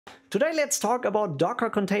Today let's talk about Docker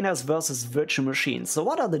containers versus virtual machines. So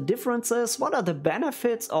what are the differences, what are the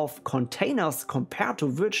benefits of containers compared to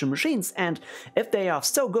virtual machines, and if they are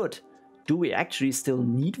so good, do we actually still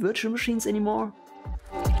need virtual machines anymore?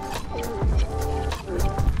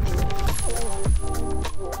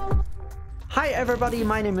 Hi everybody,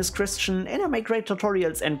 my name is Christian and I make great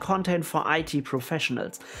tutorials and content for IT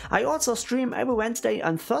professionals. I also stream every Wednesday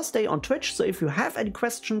and Thursday on Twitch, so if you have any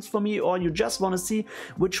questions for me or you just want to see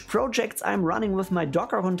which projects I'm running with my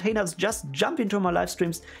Docker containers, just jump into my live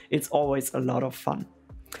streams. It's always a lot of fun.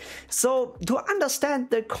 So to understand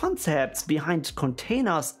the concepts behind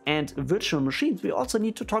containers and virtual machines, we also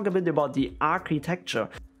need to talk a bit about the architecture.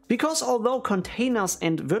 Because although containers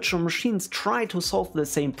and virtual machines try to solve the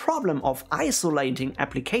same problem of isolating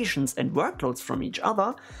applications and workloads from each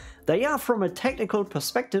other, they are from a technical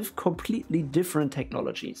perspective completely different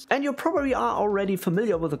technologies. And you probably are already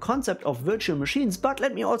familiar with the concept of virtual machines, but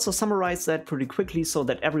let me also summarize that pretty quickly so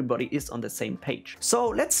that everybody is on the same page. So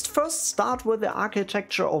let's first start with the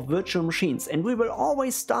architecture of virtual machines, and we will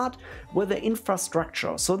always start with the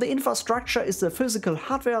infrastructure. So the infrastructure is the physical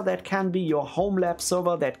hardware that can be your home lab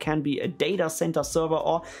server, that can be a data center server,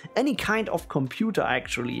 or any kind of computer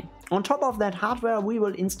actually. On top of that hardware we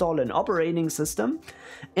will install an operating system,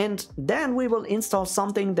 and then we will install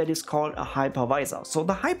something that is called a hypervisor. So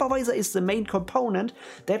the hypervisor is the main component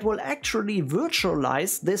that will actually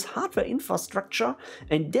virtualize this hardware infrastructure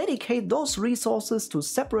and dedicate those resources to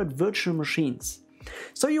separate virtual machines.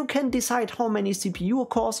 So you can decide how many CPU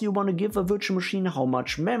cores you want to give a virtual machine, how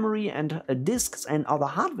much memory and disks and other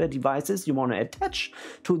hardware devices you want to attach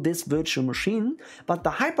to this virtual machine, but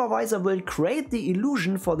the hypervisor will create the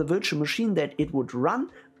illusion for the virtual machine that it would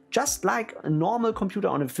run just like a normal computer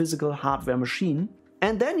on a physical hardware machine.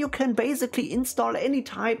 And then you can basically install any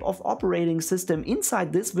type of operating system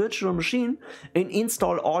inside this virtual machine and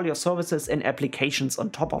install all your services and applications on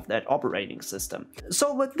top of that operating system.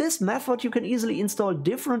 So with this method you can easily install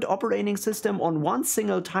different operating systems on one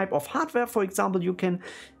single type of hardware. For example, you can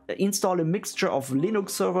install a mixture of Linux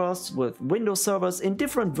servers with Windows servers in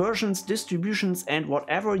different versions, distributions, and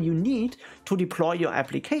whatever you need to deploy your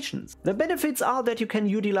applications. The benefits are that you can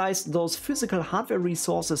utilize those physical hardware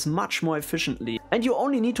resources much more efficiently, and you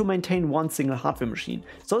only need to maintain one single hardware machine.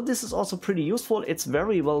 So this is also pretty useful. It's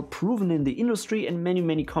very well proven in the industry, and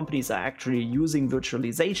many companies are actually using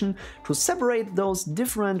virtualization to separate those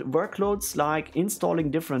different workloads, like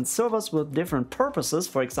installing different servers with different purposes,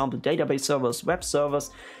 for example database servers, web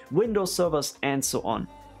servers, Windows servers, and so on.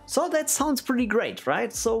 So that sounds pretty great,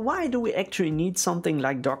 right? So why do we actually need something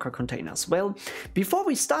like Docker containers? Well, before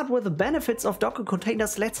we start with the benefits of Docker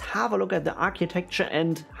containers, let's have a look at the architecture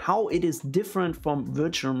and how it is different from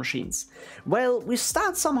virtual machines. Well, we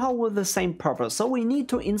start somehow with the same purpose. So we need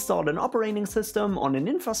to install an operating system on an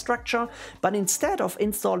infrastructure, but instead of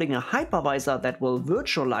installing a hypervisor that will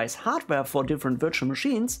virtualize hardware for different virtual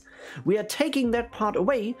machines, we are taking that part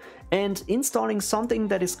away and installing something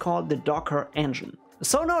that is called the Docker engine.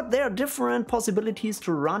 So now there are different possibilities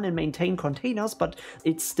to run and maintain containers, but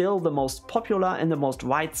it's still the most popular and the most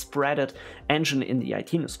widespread engine in the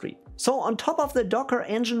IT industry. So on top of the Docker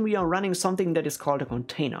engine we are running something that is called a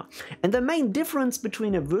container. And the main difference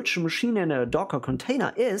between a virtual machine and a Docker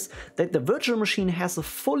container is that the virtual machine has a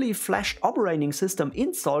fully fledged operating system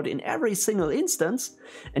installed in every single instance,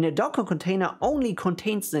 and a Docker container only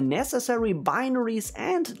contains the necessary binaries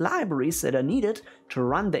and libraries that are needed to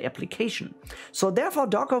run the application. So therefore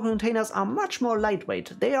Docker containers are much more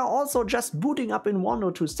lightweight. They are also just booting up in 1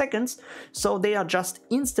 or 2 seconds, so they are just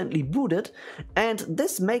instantly booted, and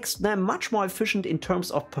this makes them much more efficient in terms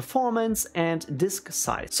of performance and disk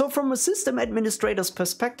size. So from a system administrator's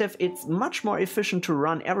perspective, it's much more efficient to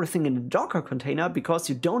run everything in a Docker container because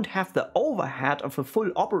you don't have the overhead of a full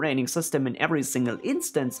operating system in every single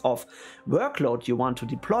instance of workload you want to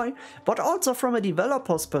deploy. But also from a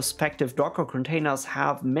developer's perspective, Docker containers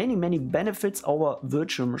have many benefits over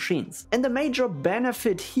virtual machines. And the major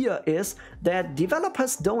benefit here is that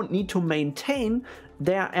developers don't need to maintain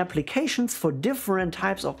their applications for different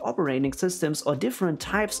types of operating systems or different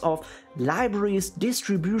types of libraries,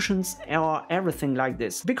 distributions, or everything like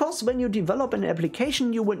this. Because when you develop an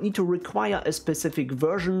application you would need to require a specific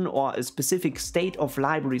version or a specific state of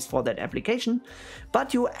libraries for that application,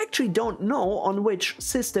 but you actually don't know on which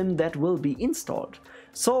system that will be installed.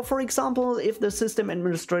 So for example, if the system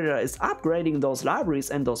administrator is upgrading those libraries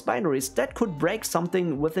and those binaries, that could break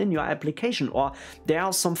something within your application, or there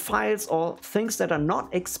are some files or things that are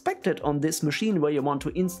not expected on this machine where you want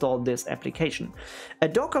to install this application. A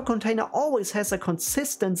Docker container always has a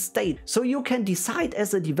consistent state, so you can decide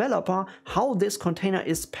as a developer how this container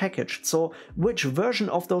is packaged, so which version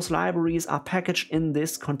of those libraries are packaged in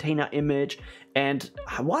this container image, and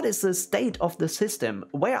what is the state of the system,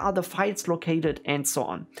 where are the files located, and so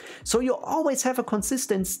on. So you always have a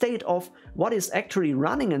consistent state of what is actually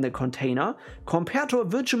running in the container. Compared to a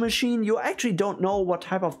virtual machine, you actually don't know what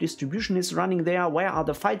type of distribution is running there, where are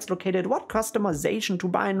the files located, what customization to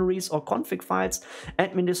binaries or config files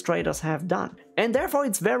administrators have done. And therefore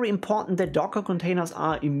it's very important that Docker containers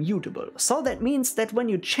are immutable. So that means that when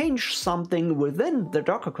you change something within the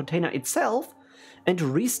Docker container itself and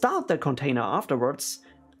restart the container afterwards,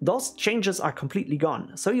 those changes are completely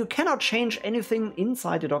gone. So you cannot change anything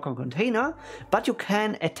inside the Docker container, but you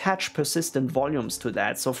can attach persistent volumes to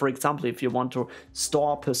that. So for example, if you want to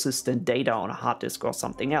store persistent data on a hard disk or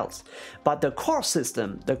something else. But the core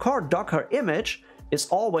system, the core Docker image, is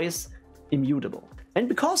always immutable. And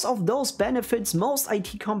because of those benefits, most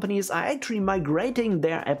IT companies are actually migrating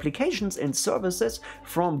their applications and services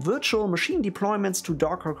from virtual machine deployments to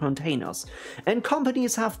Docker containers. And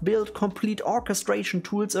companies have built complete orchestration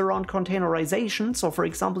tools around containerization. So for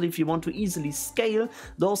example, if you want to easily scale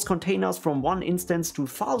those containers from one instance to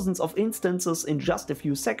thousands of instances in just a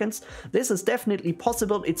few seconds, this is definitely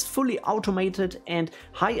possible. It's fully automated and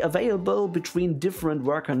high available between different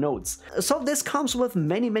worker nodes. So this comes with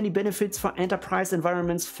many benefits for enterprise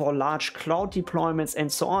environments, for large cloud deployments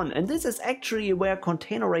and so on. And this is actually where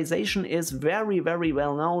containerization is very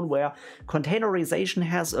well known, where containerization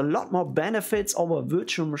has a lot more benefits over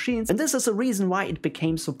virtual machines. And this is the reason why it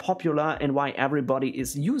became so popular and why everybody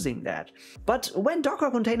is using that. But when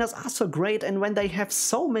Docker containers are so great and when they have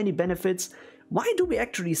so many benefits, why do we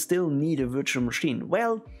actually still need a virtual machine?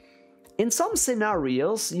 Well, in some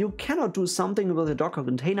scenarios, you cannot do something with a Docker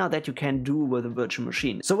container that you can do with a virtual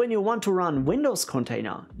machine. So when you want to run Windows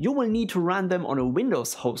container, you will need to run them on a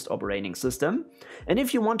Windows host operating system. And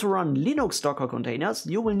if you want to run Linux Docker containers,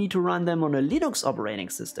 you will need to run them on a Linux operating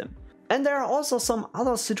system. And there are also some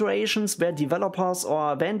other situations where developers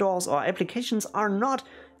or vendors or applications are not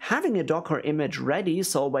having a Docker image ready,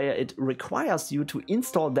 so where it requires you to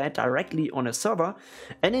install that directly on a server,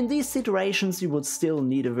 and in these situations you would still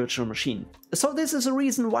need a virtual machine. So this is a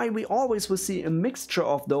reason why we always will see a mixture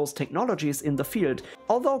of those technologies in the field.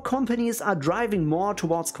 Although companies are driving more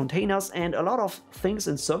towards containers and a lot of things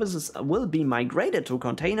and services will be migrated to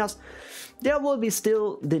containers, there will be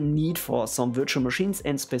still the need for some virtual machines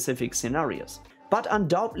in specific scenarios. But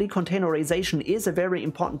undoubtedly containerization is a very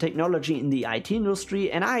important technology in the IT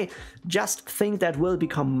industry, and I just think that will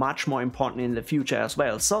become much more important in the future as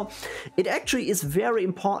well. So it actually is very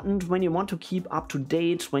important when you want to keep up to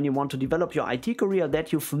date, when you want to develop your IT career,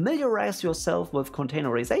 that you familiarize yourself with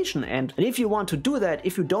containerization. And if you want to do that,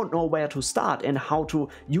 if you don't know where to start and how to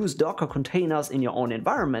use Docker containers in your own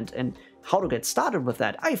environment and how to get started with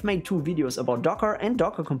that, I've made 2 videos about Docker and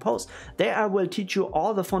Docker Compose. There I will teach you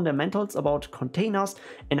all the fundamentals about containers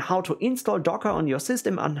and how to install Docker on your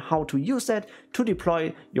system and how to use that to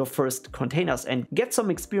deploy your first containers and get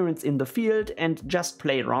some experience in the field and just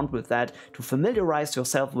play around with that to familiarize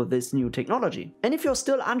yourself with this new technology. And if you're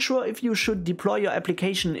still unsure if you should deploy your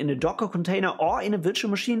application in a Docker container or in a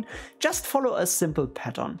virtual machine, just follow a simple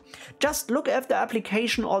pattern. Just look if the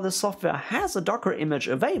application or the software has a Docker image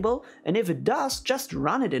available, and if it does, just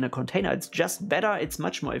run it in a container. It's just better, it's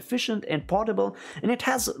much more efficient and portable, and it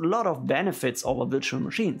has a lot of benefits over virtual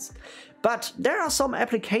machines. But there are some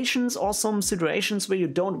applications or some situations where you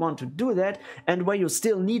don't want to do that and where you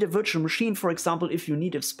still need a virtual machine. For example, if you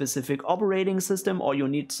need a specific operating system or you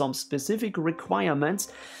need some specific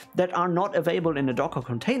requirements that are not available in a Docker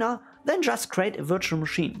container, then just create a virtual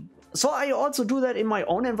machine. So I also do that in my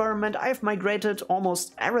own environment. I've migrated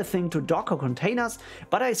almost everything to Docker containers,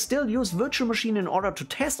 but I still use virtual machine in order to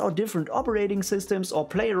test out different operating systems or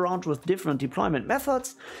play around with different deployment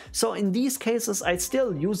methods. So in these cases I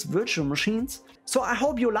still use virtual machines. So I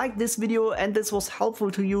hope you liked this video and this was helpful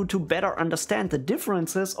to you to better understand the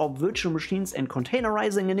differences of virtual machines and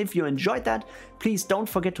containerizing. And if you enjoyed that, please don't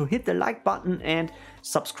forget to hit the like button and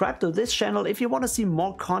subscribe to this channel if you want to see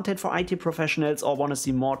more content for IT professionals or want to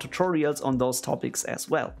see more tutorials on those topics as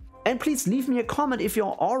well. And please leave me a comment if you're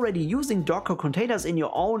already using Docker containers in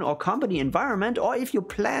your own or company environment, or if you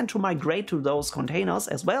plan to migrate to those containers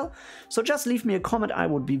as well. So just leave me a comment, I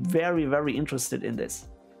would be very interested in this.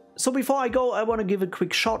 So before I go, I want to give a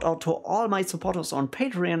quick shout out to all my supporters on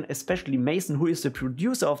Patreon, especially Mason, who is the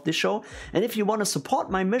producer of this show. And if you want to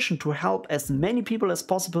support my mission to help as many people as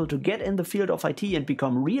possible to get in the field of IT and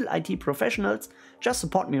become real IT professionals, just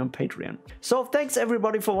support me on Patreon. So thanks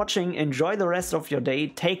everybody for watching, enjoy the rest of your day,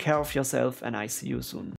 take care of yourself, and I see you soon.